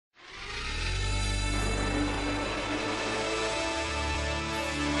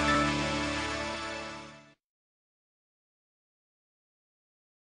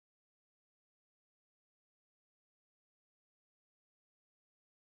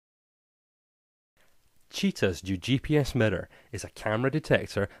Cheetah's new GPSmirror is a camera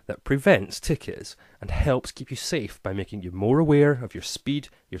detector that prevents tickets and helps keep you safe by making you more aware of your speed,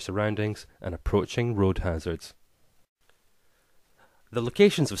 your surroundings, and approaching road hazards. The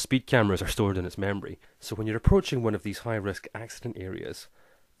locations of speed cameras are stored in its memory, so when you're approaching one of these high-risk accident areas,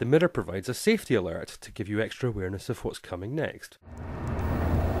 the mirror provides a safety alert to give you extra awareness of what's coming next.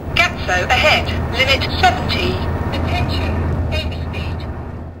 Gatso ahead, limit 70. Attention, aim speed.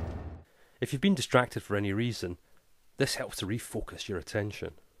 If you've been distracted for any reason, this helps to refocus your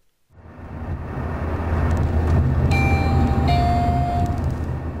attention.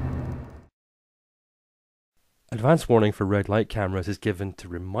 Advance warning for red light cameras is given to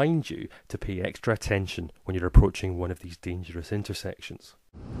remind you to pay extra attention when you're approaching one of these dangerous intersections.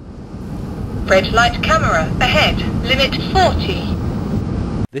 Red light camera ahead, limit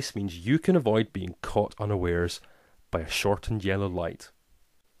 40. This means you can avoid being caught unawares by a shortened yellow light.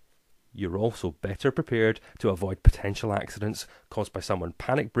 You're also better prepared to avoid potential accidents caused by someone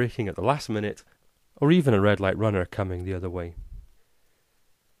panic braking at the last minute, or even a red light runner coming the other way.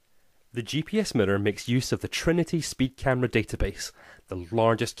 The GPSmirror makes use of the Trinity Speed Camera Database, the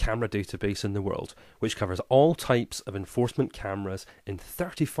largest camera database in the world, which covers all types of enforcement cameras in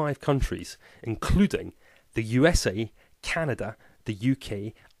 35 countries, including the USA, Canada, the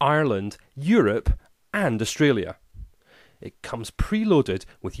UK, Ireland, Europe, and Australia. It comes preloaded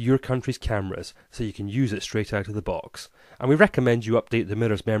with your country's cameras, so you can use it straight out of the box. And we recommend you update the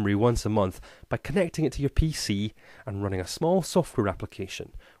mirror's memory once a month by connecting it to your PC and running a small software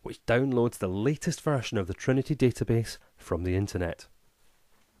application, which downloads the latest version of the Trinity database from the internet.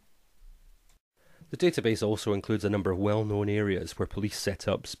 The database also includes a number of well-known areas where police set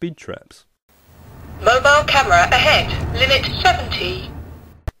up speed traps. Mobile camera ahead, limit 70.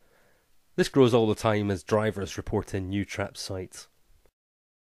 This grows all the time as drivers report in new trap sites.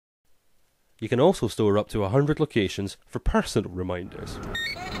 You can also store up to 100 locations for personal reminders.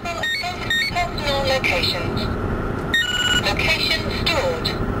 Personal locations. Location stored.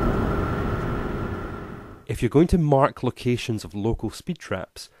 If you're going to mark locations of local speed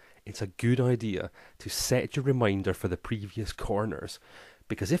traps, it's a good idea to set your reminder for the previous corners,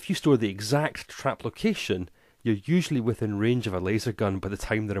 because if you store the exact trap location, you're usually within range of a laser gun by the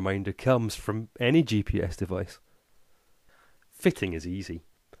time the reminder comes from any GPS device. Fitting is easy.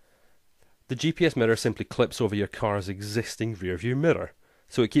 The GPSmirror simply clips over your car's existing rear-view mirror,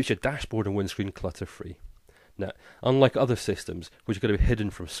 so it keeps your dashboard and windscreen clutter-free. Now, unlike other systems, which are going to be hidden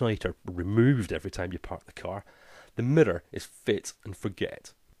from sight or removed every time you park the car, the mirror is fit and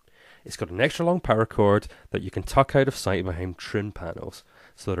forget. It's got an extra long power cord that you can tuck out of sight behind trim panels,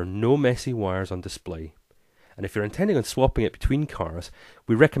 so there are no messy wires on display. And if you're intending on swapping it between cars,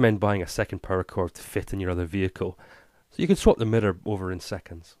 we recommend buying a second power cord to fit in your other vehicle, so you can swap the mirror over in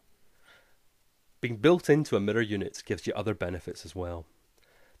seconds. Being built into a mirror unit gives you other benefits as well.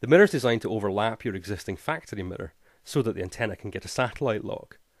 The mirror is designed to overlap your existing factory mirror, so that the antenna can get a satellite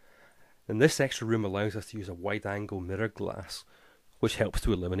lock. And this extra room allows us to use a wide-angle mirror glass, which helps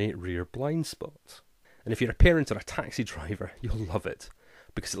to eliminate rear blind spots. And if you're a parent or a taxi driver, you'll love it,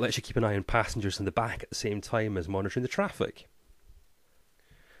 because it lets you keep an eye on passengers in the back at the same time as monitoring the traffic.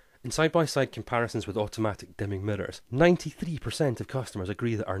 In side-by-side comparisons with automatic dimming mirrors, 93% of customers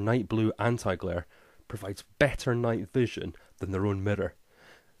agree that our night blue anti-glare provides better night vision than their own mirror,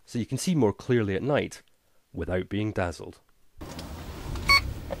 so you can see more clearly at night without being dazzled.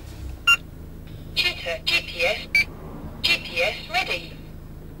 Cheetah GPS ready.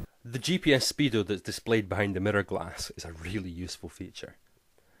 The GPS speedo that's displayed behind the mirror glass is a really useful feature.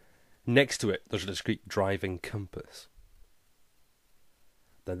 Next to it, there's a discrete driving compass.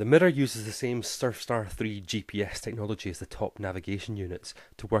 Now, the mirror uses the same Surfstar 3 GPS technology as the top navigation units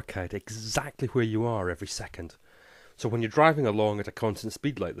to work out exactly where you are every second. So when you're driving along at a constant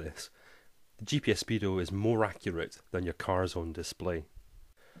speed like this, the GPS speedo is more accurate than your car's own display.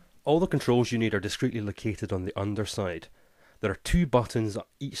 All the controls you need are discreetly located on the underside. There are 2 buttons on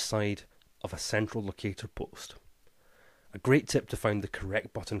each side of a central locator post. A great tip to find the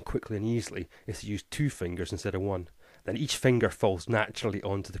correct button quickly and easily is to use 2 fingers instead of 1. Then each finger falls naturally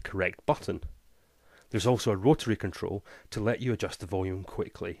onto the correct button. There's also a rotary control to let you adjust the volume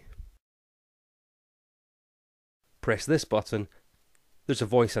quickly. Press this button, there's a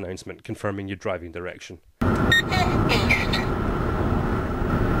voice announcement confirming your driving direction.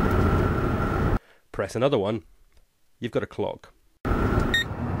 Press another one, you've got a clock.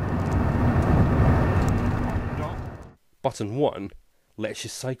 Button 1 lets you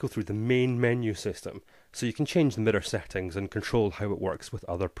cycle through the main menu system, so you can change the mirror settings and control how it works with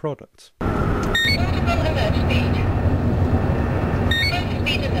other products. Alert speed.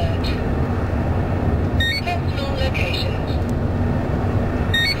 Speed alert.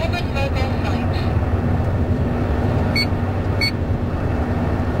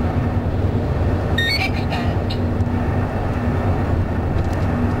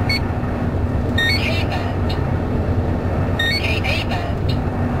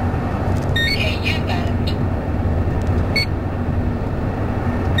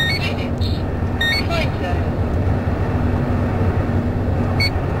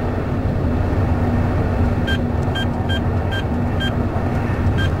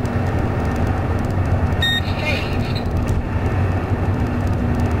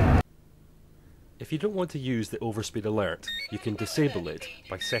 If you don't want to use the overspeed alert, you can disable it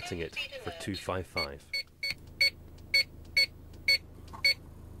by setting it for 255.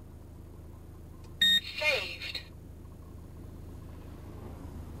 Saved.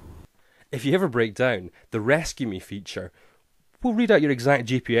 If you ever break down, the Rescue Me feature will read out your exact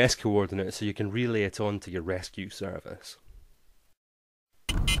GPS coordinates so you can relay it on to your rescue service.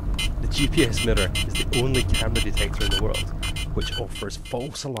 The GPSmirror is the only camera detector in the world which offers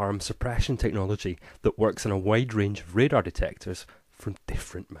false alarm suppression technology that works on a wide range of radar detectors from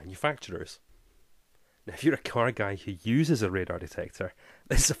different manufacturers. Now, if you're a car guy who uses a radar detector,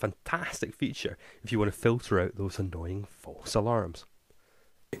 this is a fantastic feature if you want to filter out those annoying false alarms.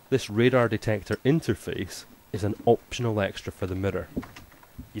 This radar detector interface is an optional extra for the mirror.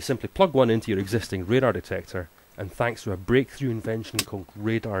 You simply plug one into your existing radar detector, and thanks to a breakthrough invention called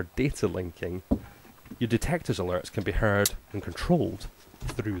radar data linking, your detector's alerts can be heard and controlled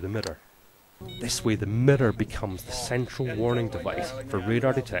through the mirror. This way the mirror becomes the central warning device for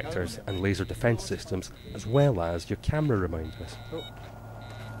radar detectors and laser defense systems, as well as your camera reminders.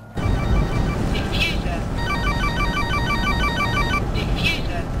 Diffuser.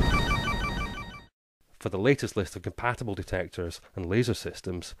 For the latest list of compatible detectors and laser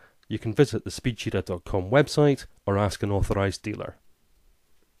systems, you can visit the speedcheetah.com website or ask an authorised dealer.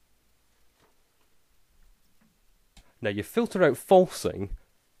 Now you filter out falsing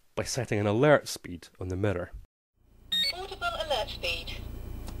by setting an alert speed on the mirror. Audible alert speed.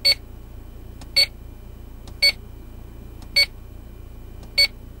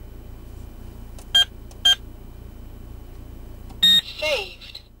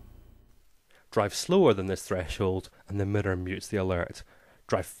 Saved. Drive slower than this threshold and the mirror mutes the alert.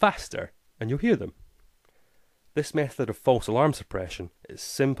 Drive faster and you'll hear them. This method of false alarm suppression is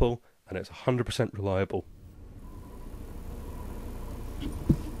simple and it's 100% reliable.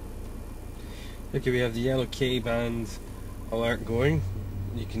 Okay, we have the yellow K-band alert going.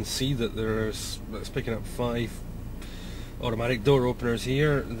 You can see that it's picking up 5 automatic door openers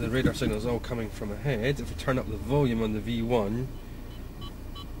here. The radar signal is all coming from ahead. If we turn up the volume on the V1,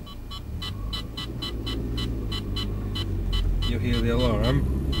 you'll hear the alarm,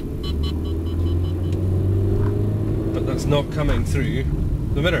 but that's not coming through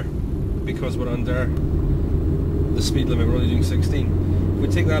the mirror because we're under the speed limit. We're only doing 16. If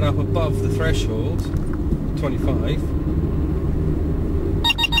we take that up above the threshold, 25,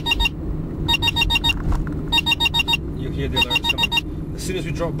 you'll hear the alerts coming. As soon as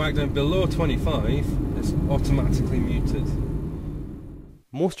we drop back down below 25, it's automatically muted.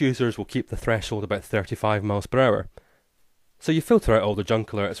 Most users will keep the threshold about 35 miles per hour. So you filter out all the junk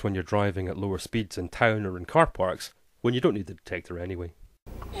alerts when you're driving at lower speeds in town or in car parks, when you don't need the detector anyway.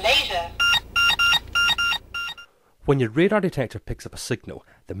 Laser. When your radar detector picks up a signal,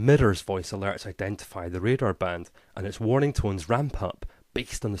 the mirror's voice alerts identify the radar band, and its warning tones ramp up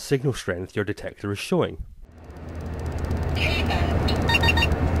based on the signal strength your detector is showing. K-band.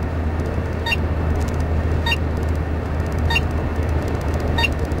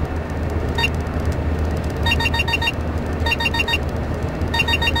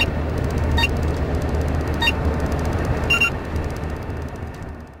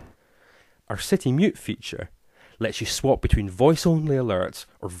 Our City Mute feature lets you swap between voice-only alerts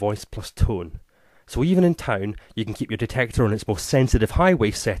or voice plus tone. So even in town, you can keep your detector on its most sensitive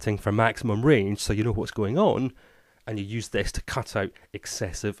highway setting for maximum range so you know what's going on, and you use this to cut out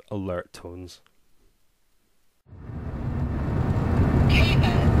excessive alert tones.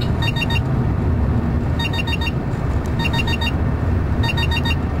 K-band.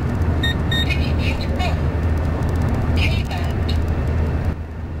 City mute off. K-band.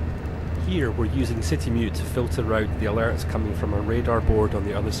 Here we're using City Mute to filter out the alerts coming from a radar board on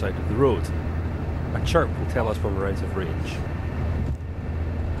the other side of the road. A chirp will tell us when we're out of range.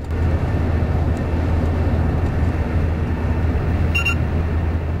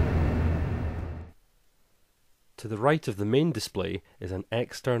 To the right of the main display is an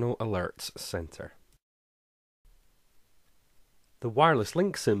external alerts center. The wireless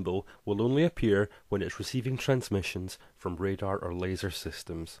link symbol will only appear when it's receiving transmissions from radar or laser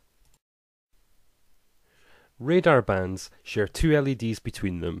systems. Radar bands share 2 LEDs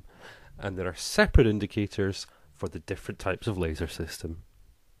between them, and there are separate indicators for the different types of laser system.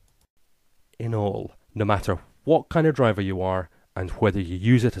 In all, no matter what kind of driver you are, and whether you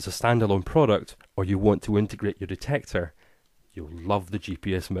use it as a standalone product or you want to integrate your detector, you'll love the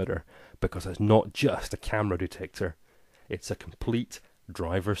GPSmirror because it's not just a camera detector, it's a complete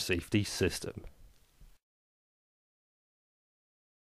driver safety system.